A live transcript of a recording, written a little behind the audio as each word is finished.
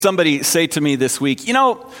Somebody say to me this week,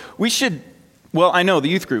 we should, I know the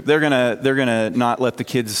youth group, they're gonna not let the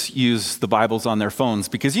kids use the Bibles on their phones,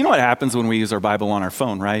 because you know what happens when we use our Bible on our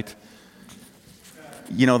phone, right?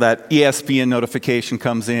 You know, that ESPN notification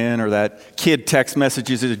comes in, or that kid text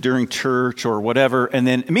messages you during church or whatever, and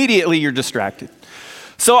then immediately you're distracted.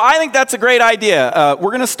 So I think that's a great idea.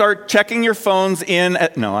 We're gonna start checking your phones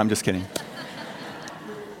no, I'm just kidding.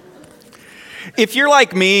 If you're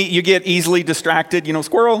like me, you get easily distracted,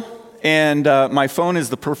 squirrel, and my phone is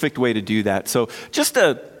the perfect way to do that. So just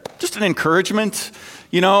an encouragement,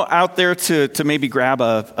 out there to maybe grab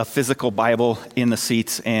a physical Bible in the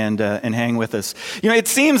seats and hang with us. It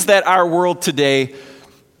seems that our world today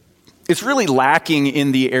is really lacking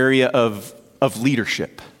in the area of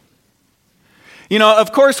leadership.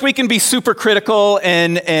 Of course, we can be super critical,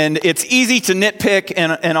 and it's easy to nitpick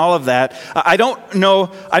and all of that. I don't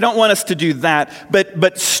want us to do that.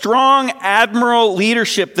 But strong, admirable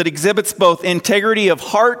leadership that exhibits both integrity of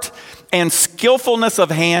heart and skillfulness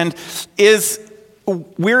of hand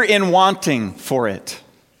we're in wanting for it.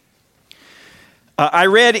 I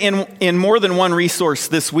read in more than one resource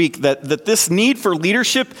this week that this need for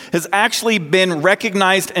leadership has actually been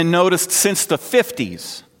recognized and noticed since the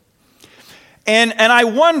 50s. And I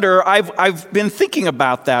wonder, I've been thinking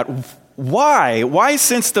about that. Why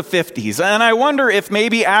since the 50s? And I wonder if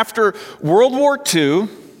maybe after World War II,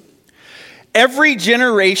 every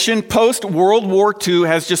generation post-World War II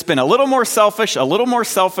has just been a little more selfish, a little more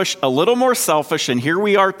selfish, a little more selfish, and here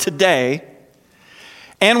we are today.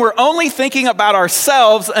 And we're only thinking about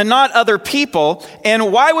ourselves and not other people.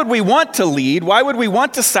 And why would we want to lead? Why would we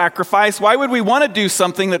want to sacrifice? Why would we want to do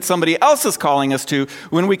something that somebody else is calling us to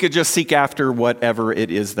when we could just seek after whatever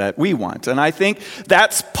it is that we want? And I think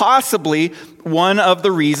that's possibly one of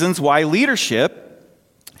the reasons why leadership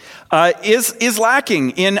is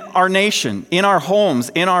lacking in our nation, in our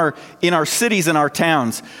homes, in our cities, in our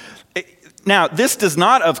towns. Now, this does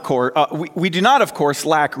not, of course, we do not, of course,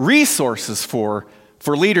 lack resources for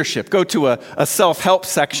leadership. Go to a self-help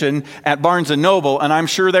section at Barnes & Noble, and I'm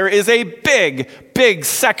sure there is a big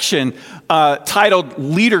section titled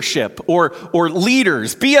Leadership or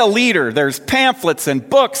Leaders. Be a leader. There's pamphlets and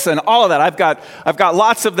books and all of that. I've got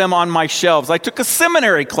lots of them on my shelves. I took a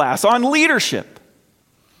seminary class on leadership.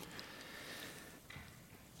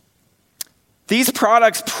 These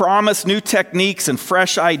products promise new techniques and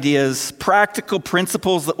fresh ideas, practical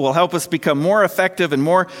principles that will help us become more effective and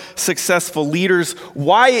more successful leaders.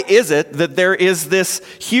 Why is it that there is this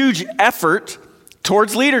huge effort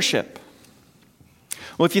towards leadership?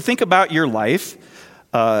 Well, if you think about your life,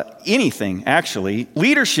 anything actually,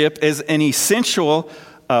 leadership is an essential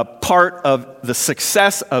part of the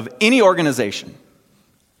success of any organization,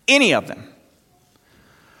 any of them.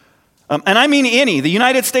 And I mean any, the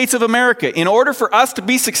United States of America. In order for us to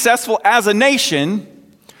be successful as a nation,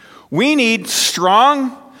 we need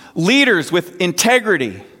strong leaders with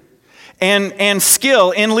integrity and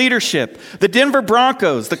skill in leadership. The Denver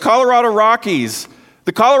Broncos, the Colorado Rockies,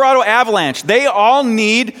 the Colorado Avalanche, they all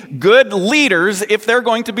need good leaders if they're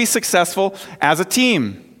going to be successful as a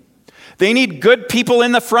team. They need good people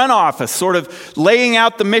in the front office, sort of laying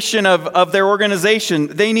out the mission of their organization.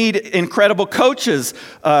 They need incredible coaches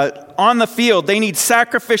on the field. They need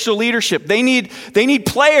sacrificial leadership. They need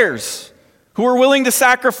players who are willing to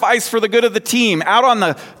sacrifice for the good of the team out on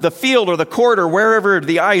the field or the court or wherever,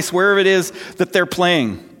 the ice, wherever it is that they're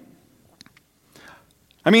playing.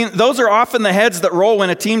 I mean, those are often the heads that roll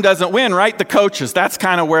when a team doesn't win, right? The coaches. That's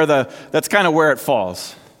kind of where it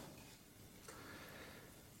falls.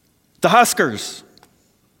 The Huskers,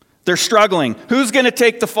 they're struggling. Who's going to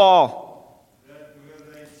take the fall?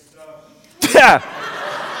 Yeah.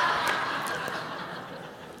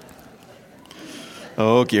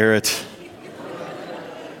 Oh, Garrett.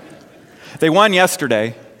 They won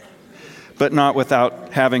yesterday, but not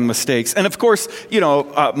without having mistakes. And of course,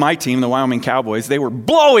 my team, the Wyoming Cowboys, they were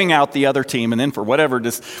blowing out the other team, and then for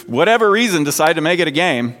whatever reason decided to make it a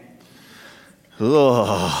game.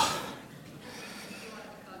 Ugh.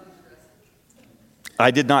 I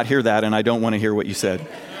did not hear that, and I don't want to hear what you said.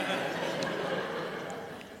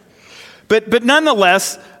 But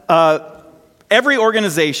nonetheless, every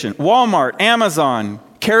organization, Walmart, Amazon,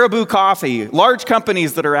 Caribou Coffee, large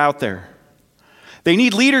companies that are out there, they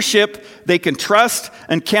need leadership they can trust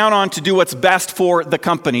and count on to do what's best for the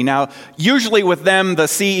company. Now, usually with them, the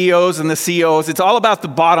CEOs and the COOs, it's all about the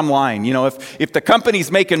bottom line. If the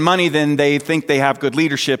company's making money, then they think they have good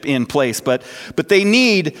leadership in place. But they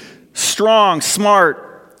need strong,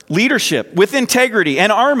 smart leadership with integrity. An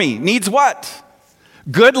army needs what?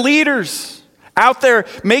 Good leaders. out there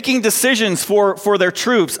making decisions for their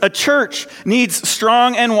troops. A church needs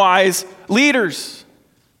strong and wise leaders.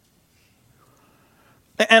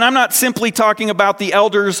 And I'm not simply talking about the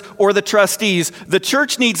elders or the trustees. The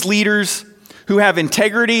church needs leaders who have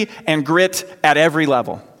integrity and grit at every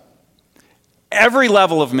level. Every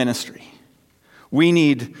level of ministry. We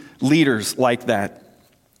need leaders like that.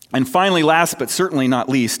 And finally, last but certainly not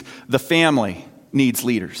least, the family needs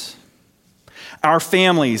leaders. Our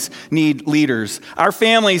families need leaders. Our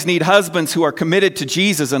families need husbands who are committed to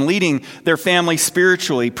Jesus and leading their family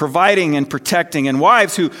spiritually, providing and protecting, and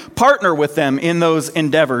wives who partner with them in those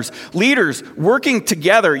endeavors. Leaders working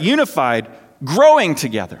together, unified, growing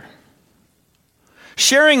together,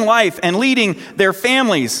 sharing life and leading their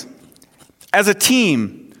families as a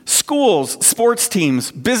team. Schools, sports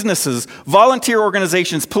teams, businesses, volunteer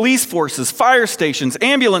organizations, police forces, fire stations,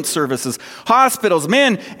 ambulance services, hospitals,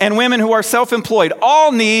 men and women who are self-employed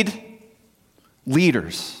all need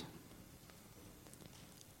leaders.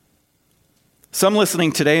 Some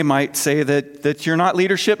listening today might say that you're not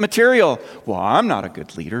leadership material. Well, I'm not a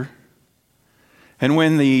good leader. And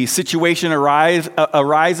when the situation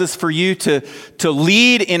arises for you to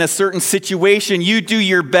lead in a certain situation, you do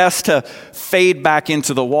your best to fade back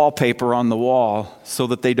into the wallpaper on the wall so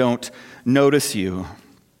that they don't notice you.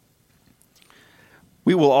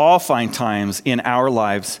 We will all find times in our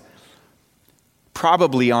lives,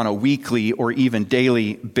 probably on a weekly or even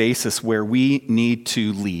daily basis, where we need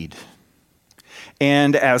to lead.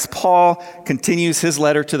 And as Paul continues his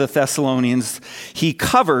letter to the Thessalonians, he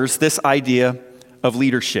covers this idea of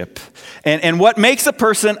leadership. And what makes a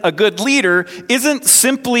person a good leader isn't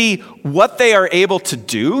simply what they are able to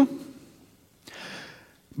do,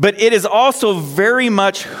 but it is also very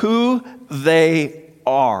much who they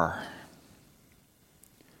are.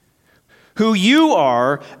 Who you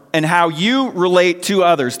are and how you relate to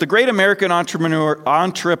others. The great American entrepreneur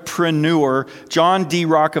John D.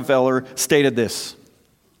 Rockefeller stated this.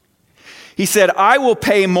 He said, "I will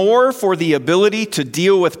pay more for the ability to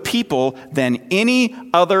deal with people than any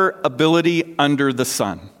other ability under the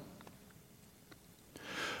sun."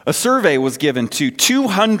 A survey was given to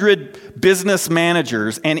 200 business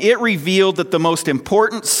managers, and it revealed that the most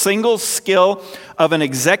important single skill of an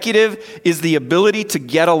executive is the ability to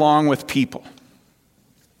get along with people.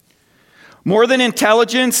 More than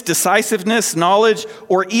intelligence, decisiveness, knowledge,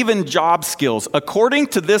 or even job skills. According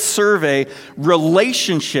to this survey,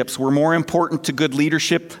 relationships were more important to good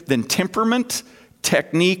leadership than temperament,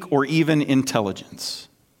 technique, or even intelligence.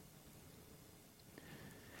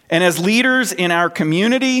 And as leaders in our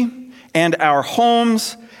community and our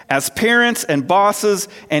homes, as parents and bosses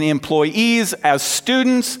and employees, as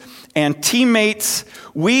students and teammates,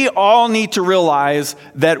 we all need to realize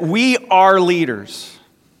that we are leaders.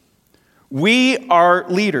 We are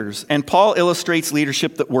leaders, and Paul illustrates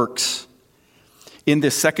leadership that works in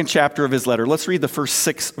this second chapter of his letter. Let's read the first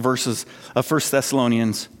 6 verses of 1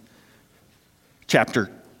 Thessalonians chapter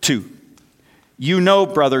 2. "You know,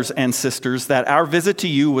 brothers and sisters, that our visit to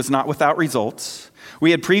you was not without results. We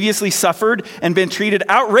had previously suffered and been treated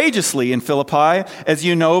outrageously in Philippi, as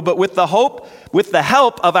you know, but with the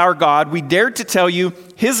help of our God, we dared to tell you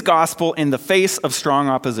his gospel in the face of strong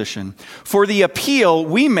opposition. For the appeal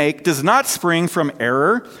we make does not spring from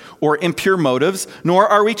error or impure motives, nor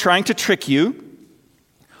are we trying to trick you.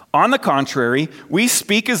 On the contrary, we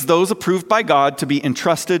speak as those approved by God to be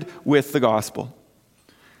entrusted with the gospel.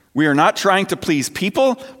 We are not trying to please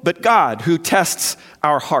people, but God, who tests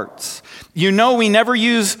our hearts. You know, we never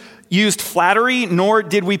used flattery, nor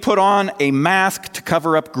did we put on a mask to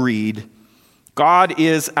cover up greed. God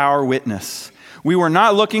is our witness. We were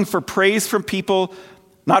not looking for praise from people,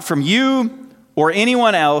 not from you or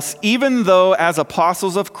anyone else, even though as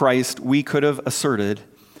apostles of Christ, we could have asserted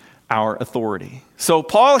our authority." So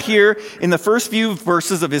Paul here, in the first few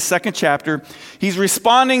verses of his second chapter, he's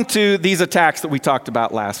responding to these attacks that we talked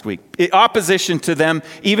about last week. Opposition to them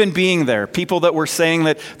even being there. People that were saying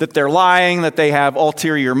that they're lying, that they have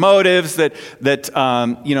ulterior motives, that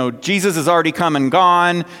Jesus has already come and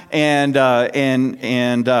gone, and not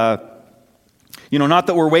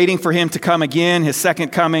that we're waiting for him to come again, his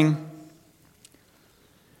second coming.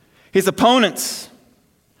 His opponents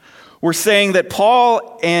were saying that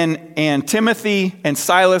Paul and Timothy and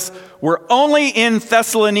Silas were only in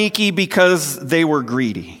Thessaloniki because they were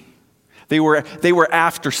greedy. They were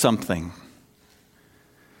after something.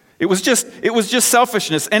 It was just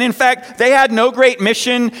selfishness. And in fact, they had no great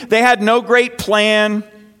mission. They had no great plan.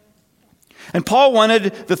 And Paul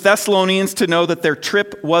wanted the Thessalonians to know that their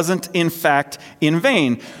trip wasn't in fact in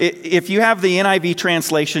vain. If you have the NIV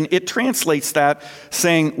translation, it translates that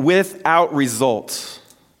saying without results.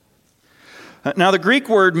 Now, the Greek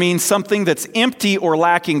word means something that's empty or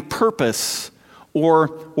lacking purpose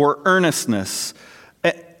or earnestness.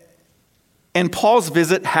 And Paul's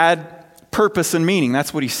visit had purpose and meaning.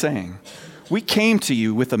 That's what he's saying. We came to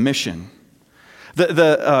you with a mission.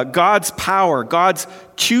 God's power, God's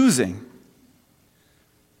choosing,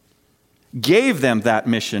 gave them that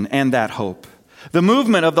mission and that hope. The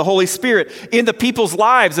movement of the Holy Spirit in the people's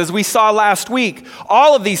lives, as we saw last week,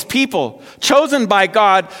 all of these people chosen by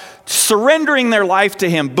God, surrendering their life to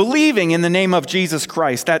Him, believing in the name of Jesus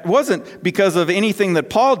Christ. That wasn't because of anything that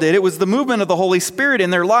Paul did. It was the movement of the Holy Spirit in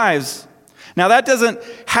their lives. Now, that doesn't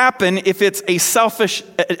happen if it's a selfish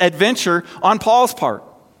adventure on Paul's part.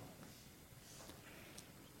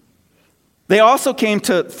 They also came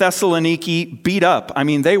to Thessaloniki beat up. I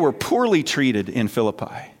mean, they were poorly treated in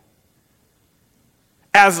Philippi.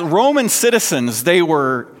 As Roman citizens, they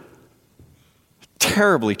were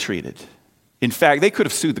terribly treated. In fact, they could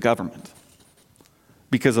have sued the government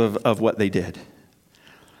because of what they did.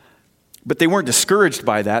 But they weren't discouraged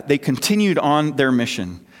by that. They continued on their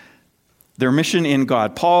mission in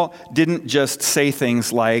God. Paul didn't just say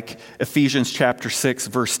things like Ephesians chapter 6,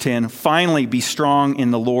 verse 10, finally be strong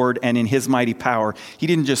in the Lord and in His mighty power. He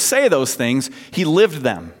didn't just say those things, he lived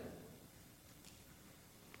them.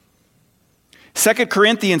 2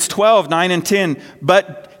 Corinthians 12, 9 and 10,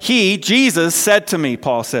 but He, Jesus, said to me,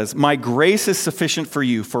 Paul says, my grace is sufficient for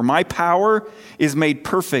you, for my power is made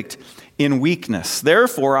perfect in weakness.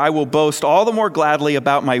 Therefore, I will boast all the more gladly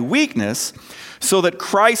about my weakness, so that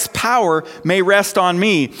Christ's power may rest on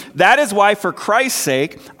me. That is why, for Christ's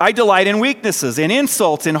sake, I delight in weaknesses, in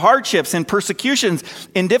insults, in hardships, in persecutions,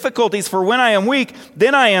 in difficulties. For when I am weak,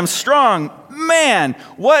 then I am strong. Man,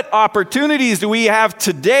 what opportunities do we have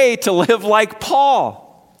today to live like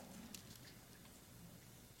Paul?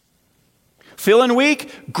 Feeling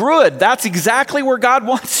weak? Good. That's exactly where God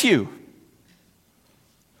wants you.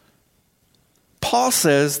 Paul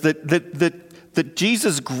says that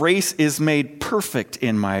Jesus' grace is made perfect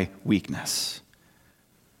in my weakness.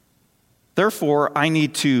 Therefore,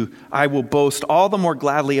 I will boast all the more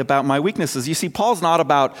gladly about my weaknesses. You see, Paul's not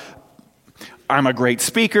about, I'm a great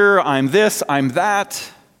speaker, I'm this, I'm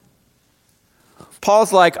that.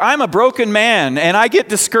 Paul's like, I'm a broken man, and I get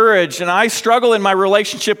discouraged, and I struggle in my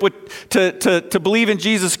relationship to believe in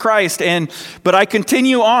Jesus Christ, but I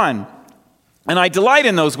continue on. And I delight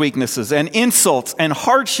in those weaknesses and insults and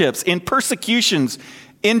hardships, in persecutions,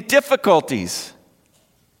 in difficulties.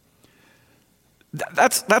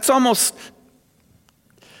 That's almost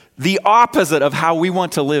the opposite of how we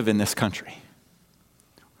want to live in this country.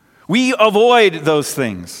 We avoid those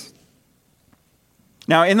things.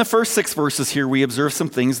 Now, in the first 6 verses here, we observe some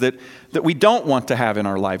things that we don't want to have in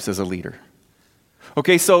our lives as a leader.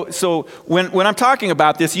 Okay, so when I'm talking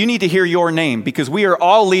about this, you need to hear your name, because we are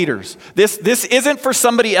all leaders. This isn't for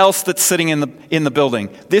somebody else that's sitting in the building.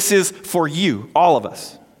 This is for you, all of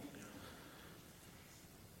us.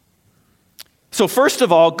 So first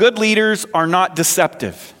of all, good leaders are not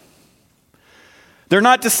deceptive. They're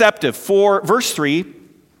not deceptive. For verse 3,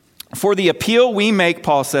 for the appeal we make,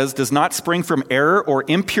 Paul says, does not spring from error or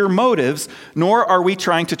impure motives, nor are we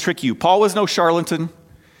trying to trick you. Paul was no charlatan.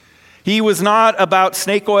 He was not about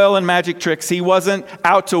snake oil and magic tricks. He wasn't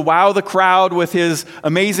out to wow the crowd with his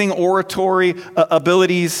amazing oratory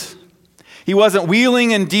abilities. He wasn't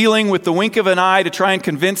wheeling and dealing with the wink of an eye to try and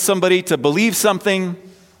convince somebody to believe something.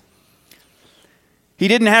 He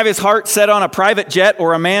didn't have his heart set on a private jet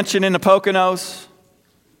or a mansion in the Poconos.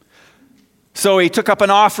 So he took up an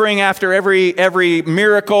offering after every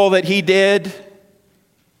miracle that he did.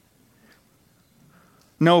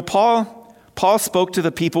 No, Paul spoke to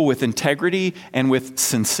the people with integrity and with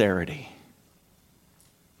sincerity.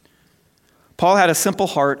 Paul had a simple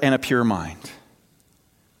heart and a pure mind.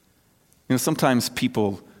 You know, sometimes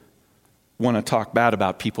people want to talk bad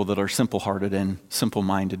about people that are simple-hearted and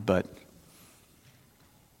simple-minded, but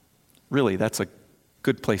really, that's a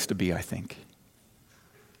good place to be, I think.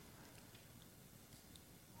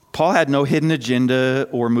 Paul had no hidden agenda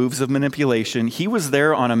or moves of manipulation. He was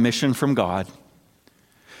there on a mission from God.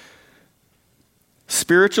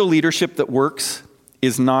 Spiritual leadership that works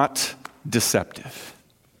is not deceptive.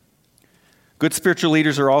 Good spiritual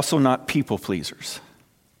leaders are also not people pleasers.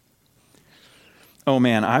 Oh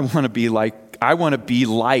man, I want to be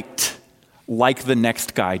liked like the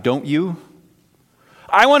next guy, don't you?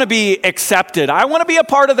 I want to be accepted. I want to be a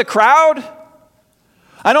part of the crowd.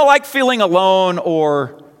 I don't like feeling alone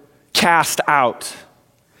or cast out.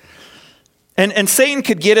 And Satan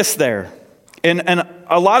could get us there. And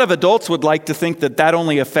a lot of adults would like to think that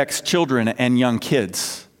only affects children and young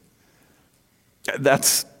kids.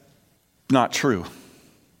 That's not true.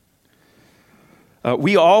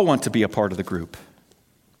 We all want to be a part of the group.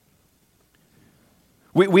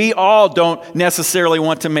 We all don't necessarily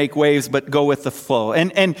want to make waves, but go with the flow.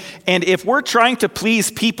 And if we're trying to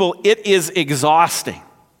please people, it is exhausting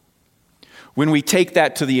when we take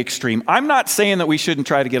that to the extreme. I'm not saying that we shouldn't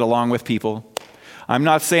try to get along with people. I'm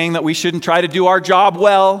not saying that we shouldn't try to do our job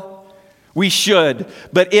well. We should.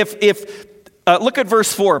 But look at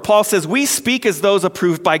verse 4. Paul says, we speak as those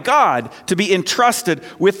approved by God to be entrusted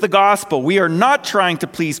with the gospel. We are not trying to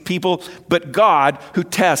please people, but God who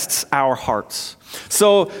tests our hearts.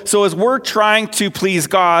 So as we're trying to please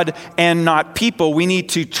God and not people, we need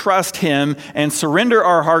to trust him and surrender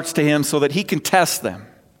our hearts to him so that he can test them.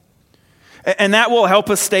 And that will help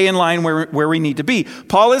us stay in line where we need to be.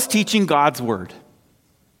 Paul is teaching God's word.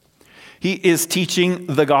 He is teaching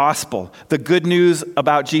the gospel, the good news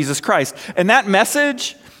about Jesus Christ. And that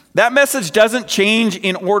message doesn't change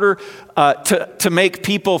in order to make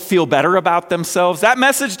people feel better about themselves. That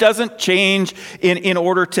message doesn't change in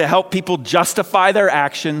order to help people justify their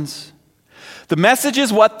actions. The message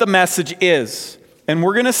is what the message is. And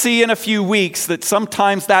we're going to see in a few weeks that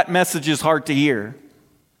sometimes that message is hard to hear.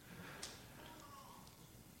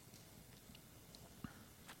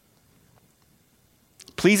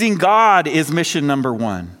 Pleasing God is mission number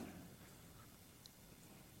one.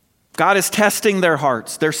 God is testing their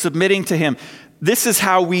hearts. They're submitting to him. This is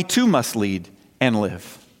how we too must lead and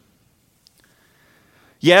live.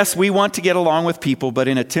 Yes, we want to get along with people, but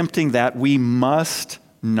in attempting that, we must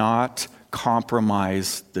not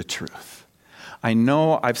compromise the truth. I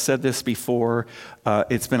know I've said this before.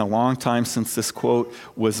 It's been a long time since this quote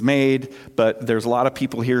was made, but there's a lot of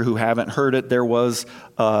people here who haven't heard it. There was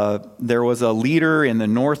a leader in the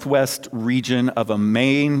northwest region of a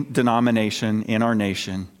main denomination in our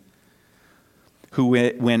nation who,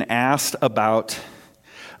 when asked about,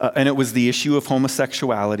 and it was the issue of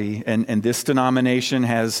homosexuality, and this denomination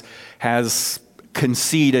has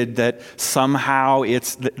conceded that somehow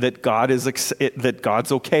it's that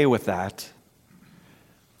God's okay with that.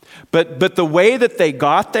 But the way that they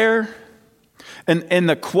got there, and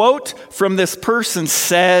the quote from this person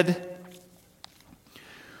said,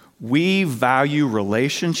 "We value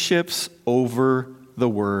relationships over the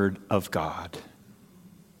word of God."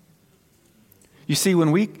 You see,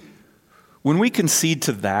 when we concede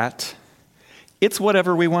to that, it's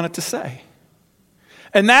whatever we want it to say.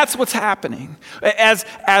 And that's what's happening. As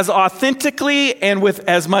authentically and with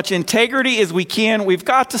as much integrity as we can, we've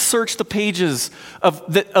got to search the pages of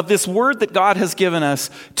this word that God has given us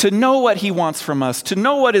to know what he wants from us, to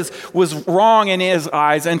know what was wrong in his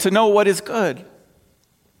eyes, and to know what is good.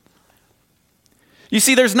 You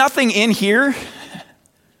see, there's nothing in here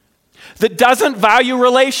that doesn't value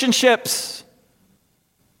relationships.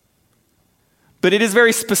 But it is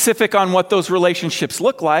very specific on what those relationships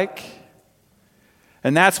look like.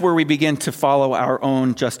 And that's where we begin to follow our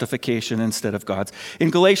own justification instead of God's. In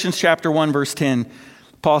Galatians chapter 1, verse 10,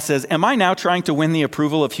 Paul says, "Am I now trying to win the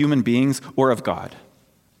approval of human beings or of God?"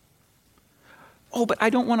 Oh, but I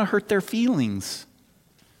don't want to hurt their feelings.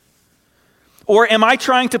 Or am I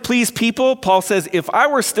trying to please people? Paul says, if I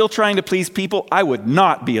were still trying to please people, I would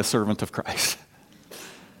not be a servant of Christ.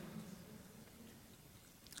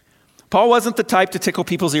 Paul wasn't the type to tickle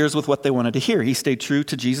people's ears with what they wanted to hear. He stayed true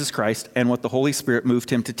to Jesus Christ and what the Holy Spirit moved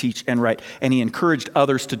him to teach and write, and he encouraged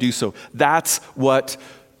others to do so. That's what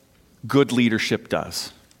good leadership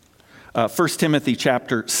does. 1 Timothy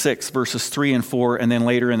chapter 6, verses 3 and 4, and then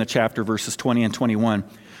later in the chapter, verses 20 and 21.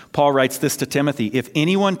 Paul writes this to Timothy: "If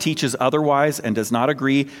anyone teaches otherwise and does not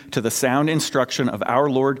agree to the sound instruction of our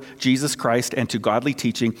Lord Jesus Christ and to godly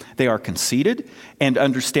teaching, they are conceited and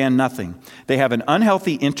understand nothing. They have an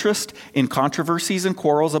unhealthy interest in controversies and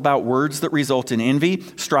quarrels about words that result in envy,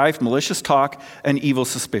 strife, malicious talk, and evil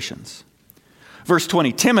suspicions." Verse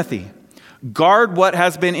 20, "Timothy, guard what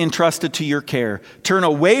has been entrusted to your care. Turn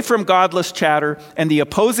away from godless chatter and the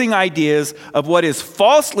opposing ideas of what is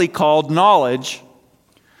falsely called knowledge,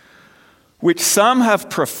 which some have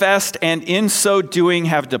professed, and in so doing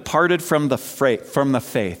have departed from the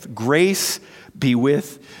faith. Grace be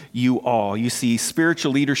with you all." You see,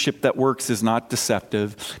 spiritual leadership that works is not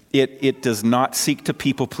deceptive. It does not seek to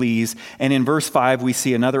people please. And in verse 5, we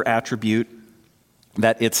see another attribute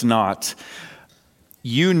that it's not.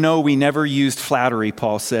 "You know we never used flattery,"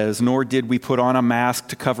 Paul says, "nor did we put on a mask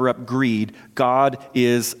to cover up greed. God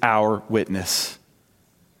is our witness."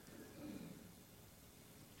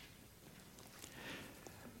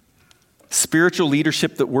 Spiritual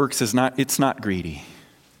leadership that works it's not greedy.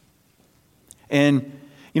 And,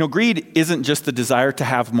 greed isn't just the desire to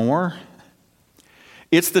have more.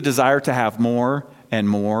 It's the desire to have more and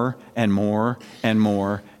more and more and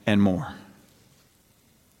more and more.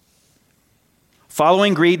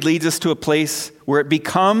 Following greed leads us to a place where it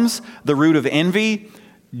becomes the root of envy,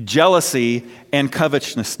 jealousy, and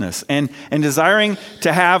covetousness, and desiring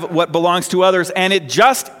to have what belongs to others. And it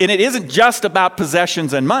isn't just about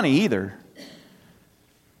possessions and money either.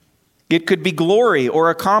 It could be glory or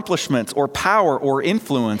accomplishments or power or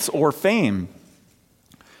influence or fame.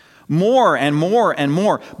 More and more and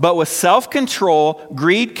more. But with self-control,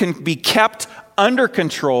 greed can be kept under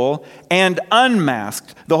control and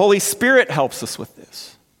unmasked. The Holy Spirit helps us with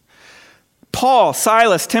this. Paul,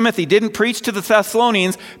 Silas, Timothy didn't preach to the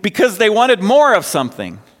Thessalonians because they wanted more of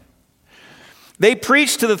something. They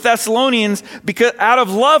preached to the Thessalonians because out of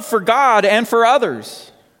love for God and for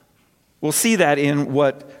others. We'll see that in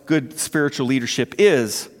what good spiritual leadership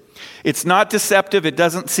is. It's not deceptive. It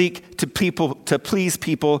doesn't seek to please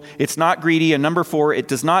people. It's not greedy. And number 4, it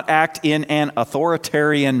does not act in an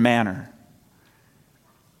authoritarian manner.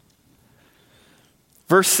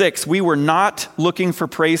 Verse 6, we were not looking for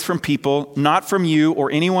praise from people, not from you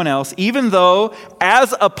or anyone else, even though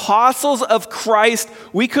as apostles of Christ,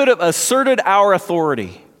 we could have asserted our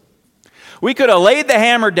authority. We could have laid the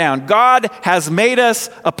hammer down. God has made us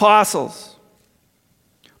apostles.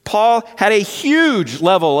 Paul had a huge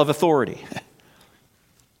level of authority.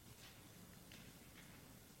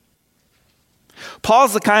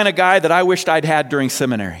 Paul's the kind of guy that I wished I'd had during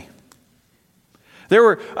seminary.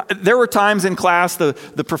 There were times in class the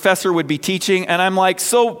professor would be teaching, and I'm like,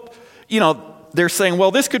 they're saying,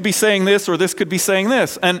 well, this could be saying this or this could be saying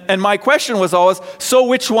this. And my question was always, so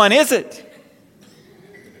which one is it?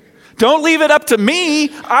 Don't leave it up to me.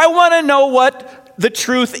 I want to know what the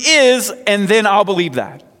truth is, and then I'll believe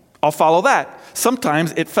that. I'll follow that.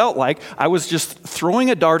 Sometimes it felt like I was just throwing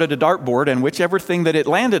a dart at a dartboard, and whichever thing that it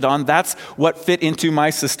landed on, that's what fit into my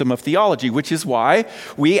system of theology, which is why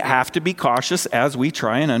we have to be cautious as we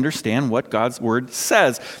try and understand what God's word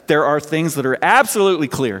says. There are things that are absolutely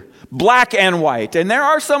clear, black and white, and there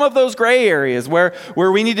are some of those gray areas where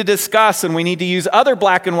we need to discuss and we need to use other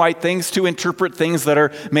black and white things to interpret things that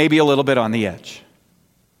are maybe a little bit on the edge.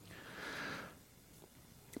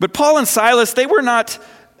 But Paul and Silas, they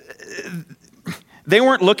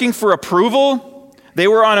weren't looking for approval. They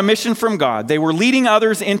were on a mission from God. They were leading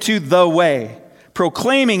others into the way,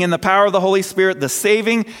 proclaiming in the power of the Holy Spirit the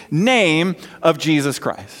saving name of Jesus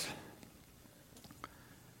Christ.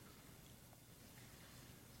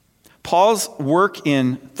 Paul's work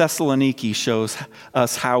in Thessaloniki shows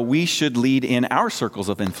us how we should lead in our circles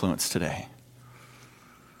of influence today.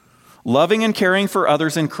 Loving and caring for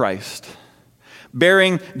others in Christ.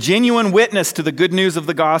 Bearing genuine witness to the good news of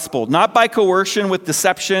the gospel, not by coercion with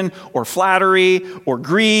deception or flattery or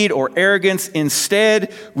greed or arrogance.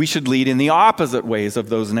 Instead, we should lead in the opposite ways of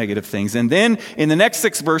those negative things. And then in the next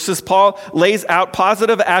 6 verses, Paul lays out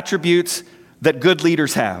positive attributes that good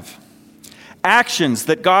leaders have. Actions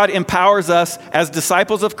that God empowers us as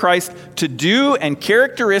disciples of Christ to do, and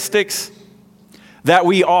characteristics that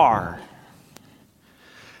we are.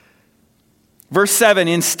 Verse 7,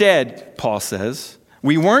 instead, Paul says,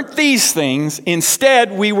 we weren't these things.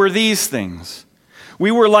 Instead, we were these things. We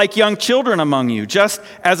were like young children among you. Just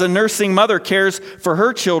as a nursing mother cares for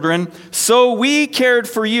her children, so we cared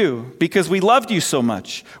for you because we loved you so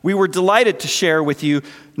much. We were delighted to share with you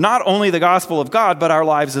not only the gospel of God, but our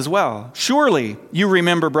lives as well. Surely you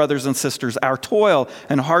remember, brothers and sisters, our toil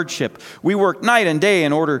and hardship. We worked night and day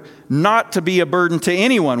in order not to be a burden to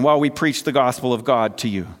anyone while we preached the gospel of God to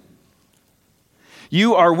you.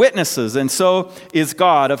 You are witnesses, and so is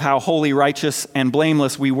God, of how holy, righteous, and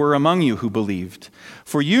blameless we were among you who believed.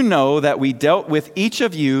 For you know that we dealt with each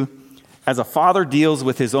of you as a father deals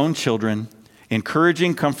with his own children,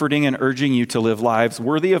 encouraging, comforting, and urging you to live lives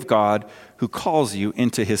worthy of God who calls you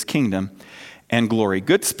into his kingdom and glory.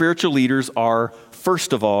 Good spiritual leaders are,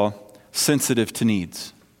 first of all, sensitive to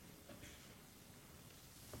needs.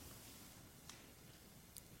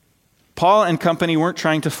 Paul and company weren't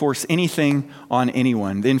trying to force anything on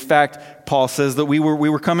anyone. In fact, Paul says that we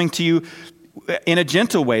were coming to you in a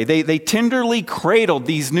gentle way. They tenderly cradled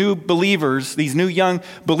these new believers, these new young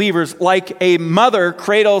believers, like a mother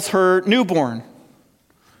cradles her newborn.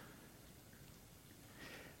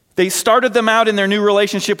 They started them out in their new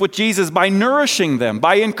relationship with Jesus by nourishing them,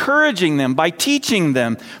 by encouraging them, by teaching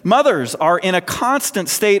them. Mothers are in a constant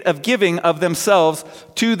state of giving of themselves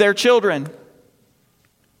to their children.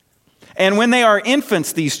 And when they are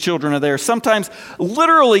infants, these children are there, sometimes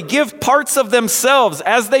literally give parts of themselves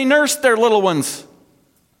as they nurse their little ones.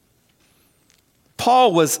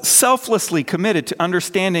 Paul was selflessly committed to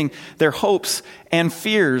understanding their hopes and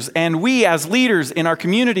fears. And we as leaders in our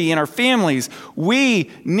community, in our families,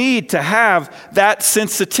 we need to have that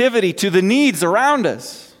sensitivity to the needs around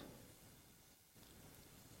us.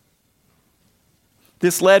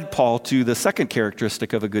 This led Paul to the second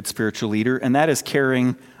characteristic of a good spiritual leader, and that is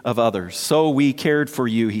caring of others. So we cared for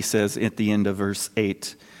you, he says at the end of verse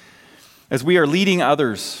 8. As we are leading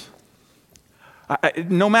others,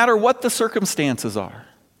 no matter what the circumstances are,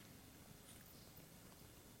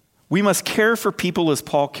 we must care for people as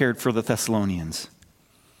Paul cared for the Thessalonians.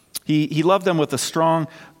 He loved them with a strong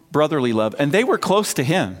brotherly love, and they were close to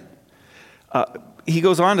him. He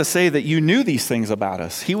goes on to say that you knew these things about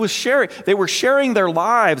us. They were sharing their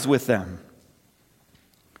lives with them.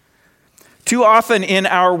 Too often in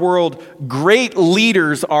our world, great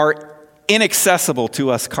leaders are inaccessible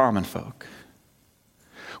to us common folk.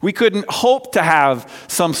 We couldn't hope to have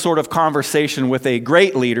some sort of conversation with a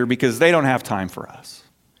great leader because they don't have time for us.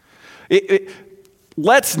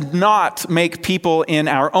 Let's not make people in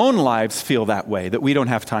our own lives feel that way, that we don't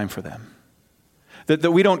have time for them.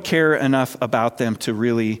 That we don't care enough about them to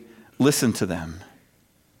really listen to them.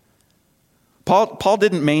 Paul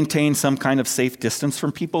didn't maintain some kind of safe distance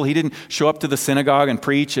from people. He didn't show up to the synagogue and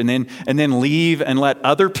preach and then leave and let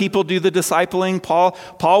other people do the discipling.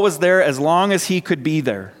 Paul was there as long as he could be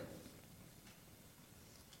there.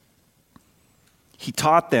 He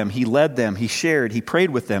taught them, he led them, he shared, he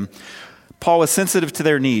prayed with them. Paul was sensitive to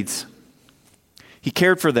their needs. He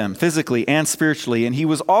cared for them physically and spiritually, and he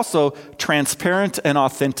was also transparent and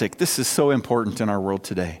authentic. This is so important in our world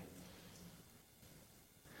today.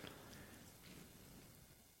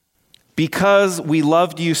 Because we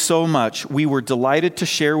loved you so much, we were delighted to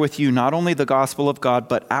share with you not only the gospel of God,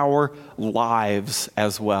 but our lives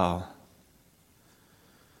as well.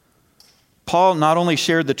 Paul not only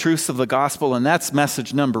shared the truths of the gospel, and that's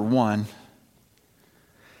message number one,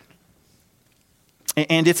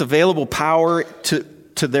 and its available power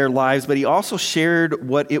to their lives, but he also shared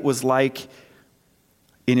what it was like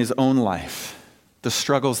in his own life, the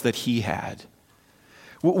struggles that he had.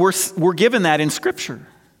 We're given that in Scripture.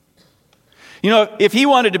 You know, if he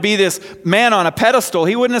wanted to be this man on a pedestal,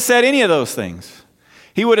 he wouldn't have said any of those things.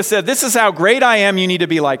 He would have said, this is how great I am, you need to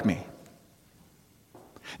be like me.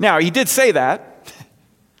 Now, he did say that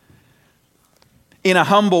in a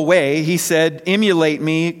humble way. He said, emulate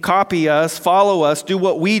me, copy us, follow us, do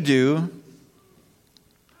what we do.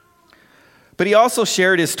 But he also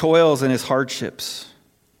shared his toils and his hardships.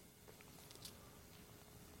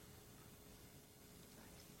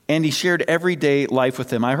 And he shared everyday life with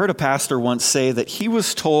them. I heard a pastor once say that he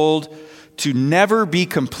was told to never be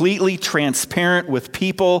completely transparent with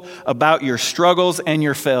people about your struggles and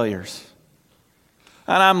your failures.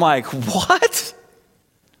 And I'm like, what?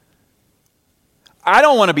 I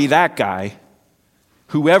don't want to be that guy,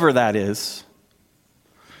 whoever that is.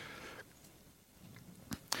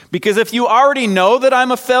 Because if you already know that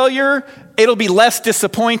I'm a failure, it'll be less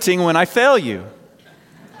disappointing when I fail you.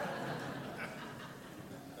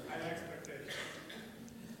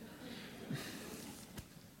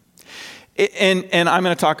 And I'm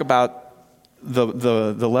going to talk about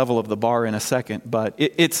the level of the bar in a second, but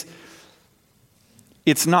it's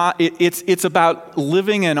about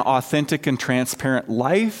living an authentic and transparent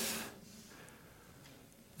life,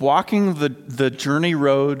 walking the journey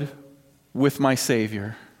road with my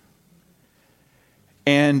Savior.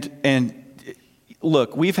 And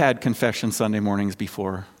look, we've had confession Sunday mornings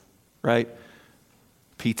before, right?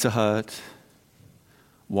 Pizza Hut,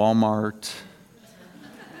 Walmart.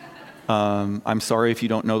 I'm sorry if you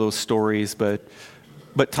don't know those stories, but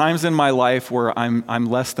times in my life where I'm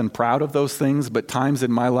less than proud of those things, but times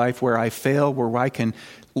in my life where I fail, where I can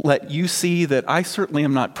let you see that I certainly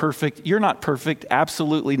am not perfect. You're not perfect,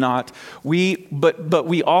 absolutely not. But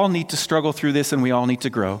we all need to struggle through this, and we all need to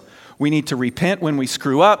grow. We need to repent when we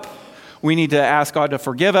screw up. We need to ask God to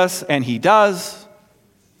forgive us, and He does.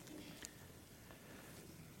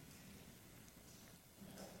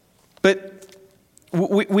 But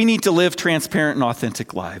we need to live transparent and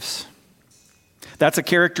authentic lives. That's a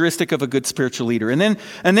characteristic of a good spiritual leader. And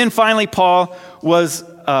then finally, Paul was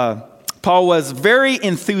very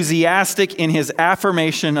enthusiastic in his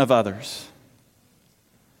affirmation of others.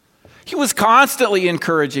 He was constantly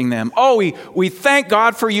encouraging them. Oh, we thank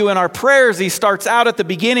God for you in our prayers. He starts out at the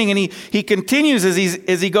beginning and he continues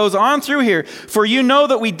as he goes on through here. For you know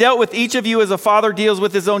that we dealt with each of you as a father deals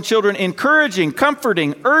with his own children, encouraging,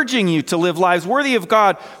 comforting, urging you to live lives worthy of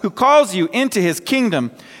God who calls you into his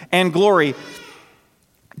kingdom and glory.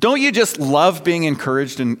 Don't you just love being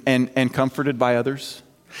encouraged and comforted by others?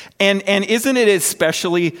 And isn't it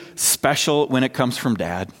especially special when it comes from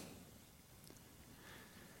Dad?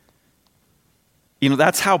 You know,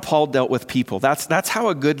 that's how Paul dealt with people. That's how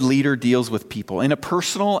a good leader deals with people, in a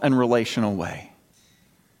personal and relational way.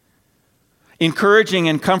 encouraging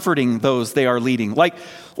and comforting those they are leading, like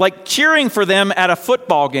cheering for them at a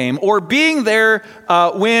football game, or being there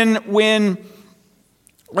when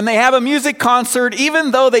they have a music concert,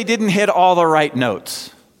 even though they didn't hit all the right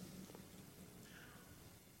notes.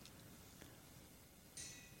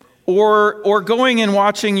 Or going and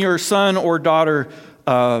watching your son or daughter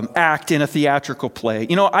act in a theatrical play.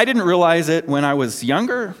 I didn't realize it when I was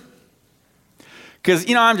younger, because,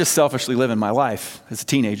 I'm just selfishly living my life as a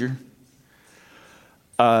teenager.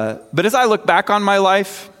 But as I look back on my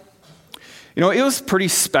life, it was pretty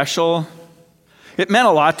special. It meant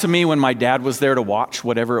a lot to me when my dad was there to watch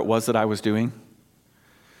whatever it was that I was doing.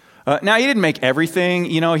 Now, he didn't make everything.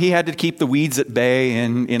 He had to keep the weeds at bay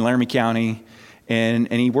in Laramie County,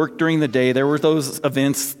 and he worked during the day. There were those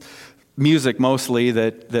events, music mostly,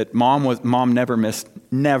 that mom never missed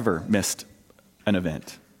an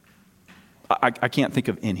event. I can't think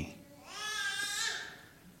of any.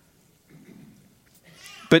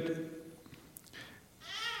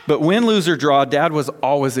 But win, lose, or draw, Dad was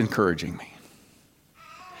always encouraging me.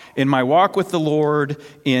 In my walk with the Lord,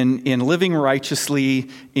 in living righteously,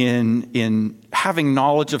 in having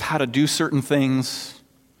knowledge of how to do certain things.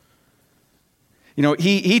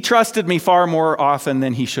 He trusted me far more often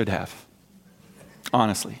than he should have,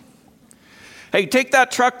 honestly. Hey, take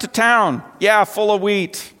that truck to town. Yeah, full of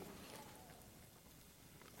wheat.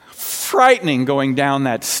 Frightening going down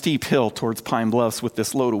that steep hill towards Pine Bluffs with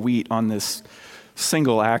this load of wheat on this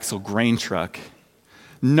single axle grain truck,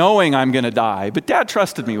 knowing I'm going to die, but Dad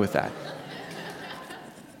trusted me with that.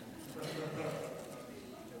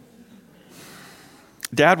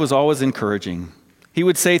 Dad was always encouraging. He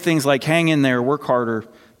would say things like, hang in there, work harder,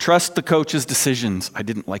 trust the coach's decisions. I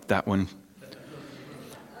didn't like that one.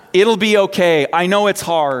 It'll be okay. I know it's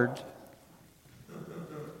hard.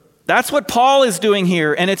 That's what Paul is doing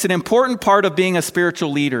here, and it's an important part of being a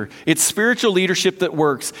spiritual leader. It's spiritual leadership that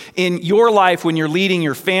works in your life when you're leading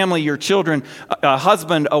your family, your children, a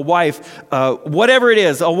husband, a wife, whatever it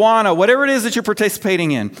is, Awana, whatever it is that you're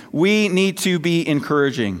participating in. We need to be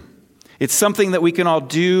encouraging. It's something that we can all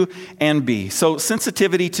do and be. So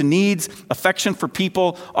sensitivity to needs, affection for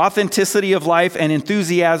people, authenticity of life, and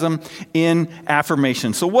enthusiasm in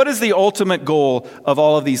affirmation. So what is the ultimate goal of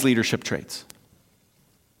all of these leadership traits?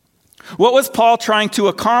 What was Paul trying to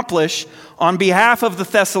accomplish on behalf of the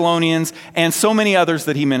Thessalonians and so many others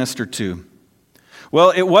that he ministered to? Well,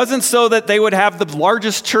 it wasn't so that they would have the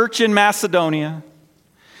largest church in Macedonia.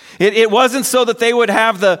 It wasn't so that they would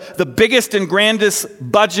have the biggest and grandest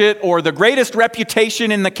budget or the greatest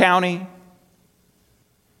reputation in the county.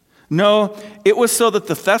 No, it was so that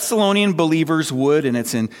the Thessalonian believers would, and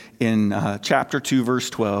it's in chapter 2, verse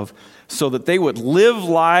 12, so that they would live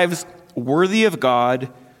lives worthy of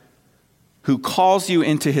God who calls you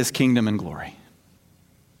into his kingdom and glory.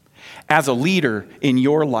 As a leader in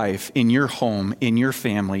your life, in your home, in your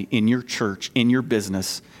family, in your church, in your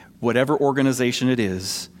business, whatever organization it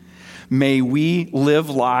is, may we live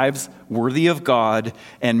lives worthy of God,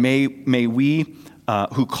 and may we,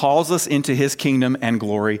 who calls us into his kingdom and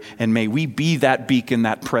glory, and may we be that beacon,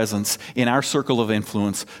 that presence in our circle of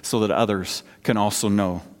influence so that others can also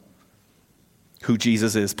know who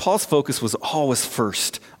Jesus is. Paul's focus was always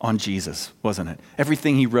first on Jesus, wasn't it?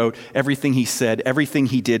 Everything he wrote, everything he said, everything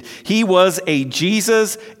he did. He was a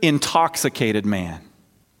Jesus-intoxicated man.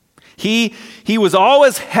 He was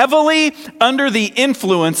always heavily under the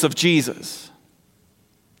influence of Jesus.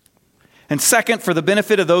 And second, for the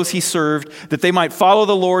benefit of those he served, that they might follow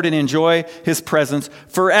the Lord and enjoy his presence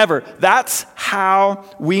forever. That's how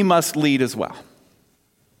we must lead as well.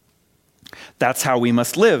 That's how we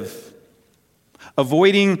must live.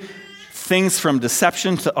 Avoiding things from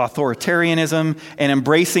deception to authoritarianism, and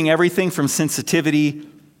embracing everything from sensitivity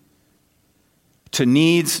to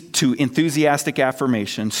needs to enthusiastic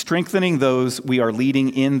affirmation, strengthening those we are leading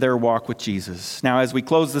in their walk with Jesus. Now, as we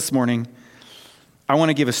close this morning, I want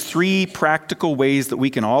to give us 3 practical ways that we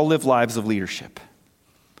can all live lives of leadership.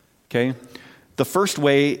 Okay? The first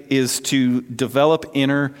way is to develop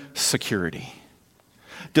inner security.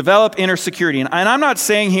 Develop inner security. And I'm not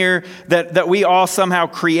saying here that we all somehow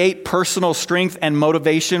create personal strength and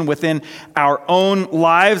motivation within our own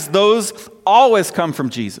lives. Those always come from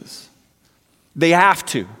Jesus. They have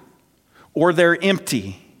to, or they're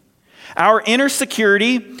empty. Our inner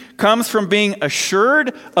security comes from being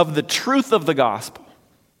assured of the truth of the gospel.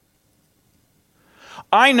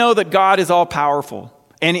 I know that God is all-powerful.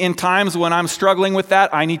 And in times when I'm struggling with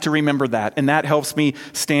that, I need to remember that, and that helps me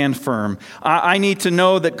stand firm. I need to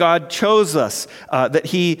know that God chose us,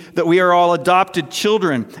 that we are all adopted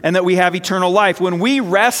children, and that we have eternal life. When we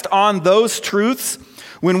rest on those truths,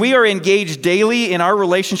 When we are engaged daily in our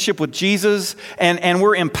relationship with Jesus and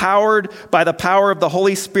we're empowered by the power of the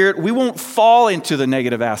Holy Spirit, we won't fall into the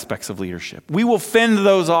negative aspects of leadership. We will fend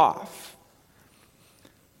those off.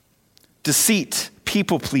 Deceit,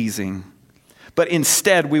 people-pleasing. But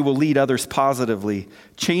instead, we will lead others positively,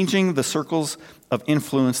 changing the circles of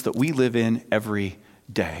influence that we live in every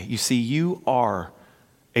day. You see, you are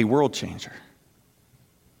a world changer.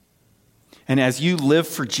 And as you live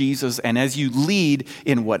for Jesus and as you lead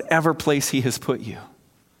in whatever place he has put you,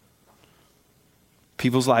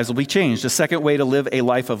 people's lives will be changed. The second way to live a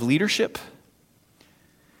life of leadership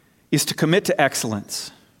is to commit to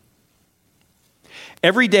excellence.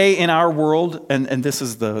 Every day in our world, and this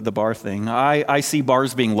is the bar thing, I see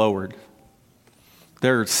bars being lowered.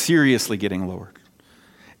 They're seriously getting lowered.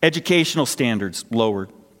 Educational standards lowered.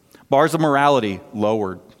 Bars of morality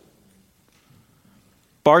lowered.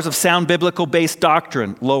 Bars of sound biblical-based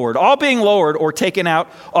doctrine lowered. All being lowered or taken out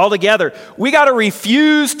altogether. We got to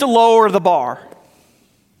refuse to lower the bar.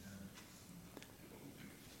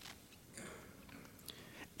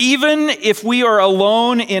 Even if we are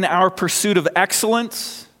alone in our pursuit of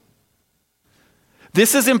excellence,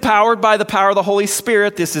 this is empowered by the power of the Holy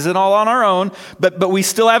Spirit. This isn't all on our own, but we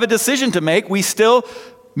still have a decision to make. We still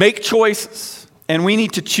make choices. And we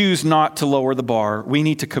need to choose not to lower the bar. We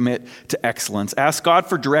need to commit to excellence. Ask God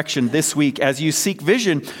for direction this week as you seek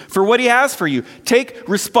vision for what he has for you. Take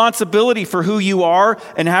responsibility for who you are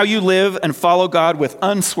and how you live and follow God with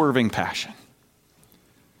unswerving passion.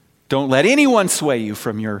 Don't let anyone sway you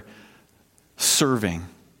from your serving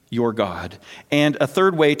your God. And a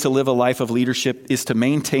third way to live a life of leadership is to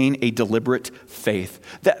maintain a deliberate faith.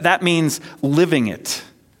 That means living it.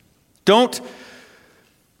 Don't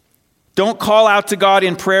call out to God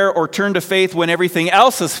in prayer or turn to faith when everything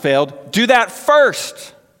else has failed. Do that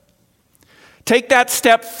first. Take that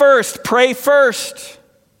step first. Pray first.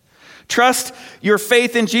 Trust your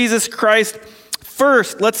faith in Jesus Christ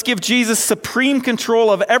first. Let's give Jesus supreme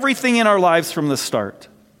control of everything in our lives from the start.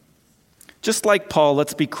 Just like Paul,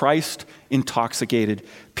 let's be Christ-intoxicated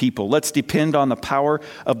people. Let's depend on the power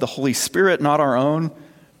of the Holy Spirit, not our own,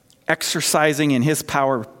 exercising in his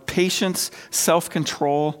power patience,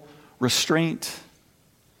 self-control, restraint.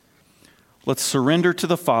 Let's surrender to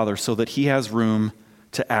the Father so that he has room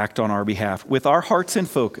to act on our behalf with our hearts in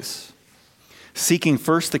focus, seeking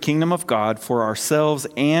first the kingdom of God for ourselves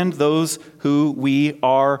and those who we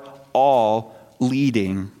are all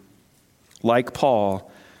leading. Like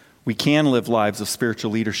Paul, we can live lives of spiritual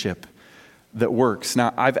leadership that works.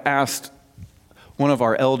 Now, I've asked one of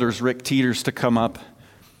our elders, Rick Teeters, to come up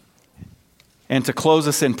and to close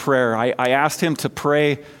us in prayer. I asked him to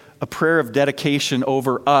pray a prayer of dedication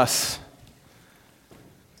over us,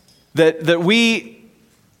 that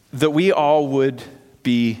we all would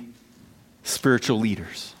be spiritual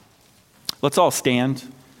leaders. Let's all stand,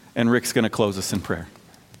 and Rick's going to close us in prayer.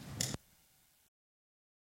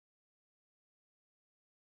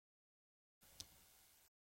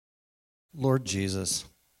 Lord Jesus,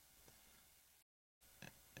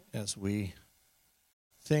 as we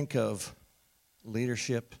think of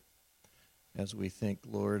leadership, as we think,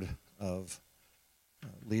 Lord, of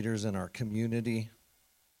leaders in our community,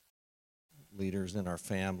 leaders in our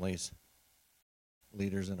families,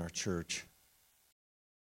 leaders in our church,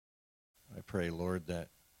 I pray, Lord, that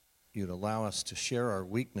you'd allow us to share our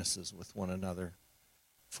weaknesses with one another,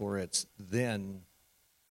 for it's then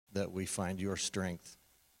that we find your strength.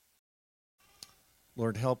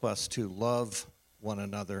 Lord, help us to love one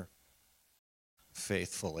another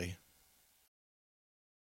faithfully.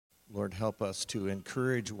 Lord, help us to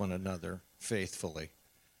encourage one another faithfully.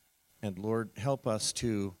 And Lord, help us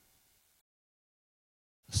to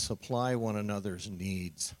supply one another's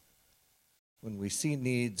needs. When we see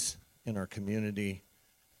needs in our community,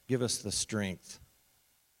 give us the strength,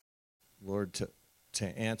 Lord,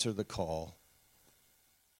 to answer the call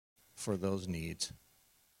for those needs.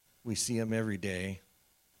 We see them every day.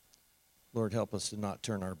 Lord, help us to not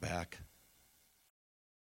turn our back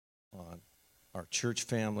on our church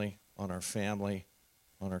family, on our family,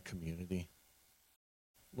 on our community.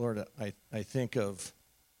 Lord, I think of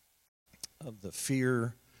the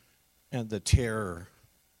fear and the terror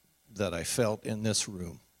that I felt in this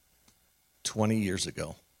room 20 years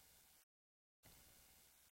ago.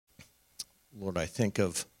 Lord, I think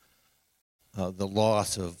of the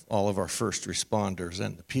loss of all of our first responders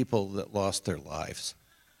and the people that lost their lives.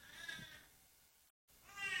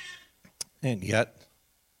 And yet,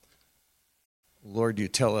 Lord, you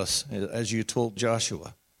tell us, as you told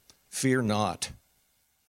Joshua, fear not.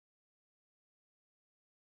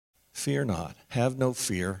 Fear not. Have no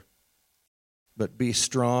fear, but be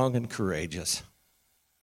strong and courageous.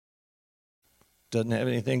 Doesn't have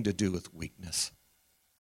anything to do with weakness.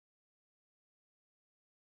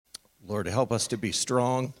 Lord, help us to be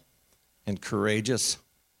strong and courageous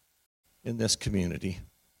in this community,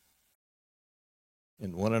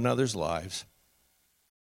 in one another's lives,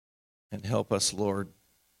 and help us, Lord,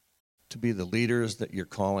 to be the leaders that you're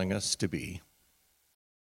calling us to be.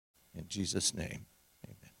 In Jesus' name.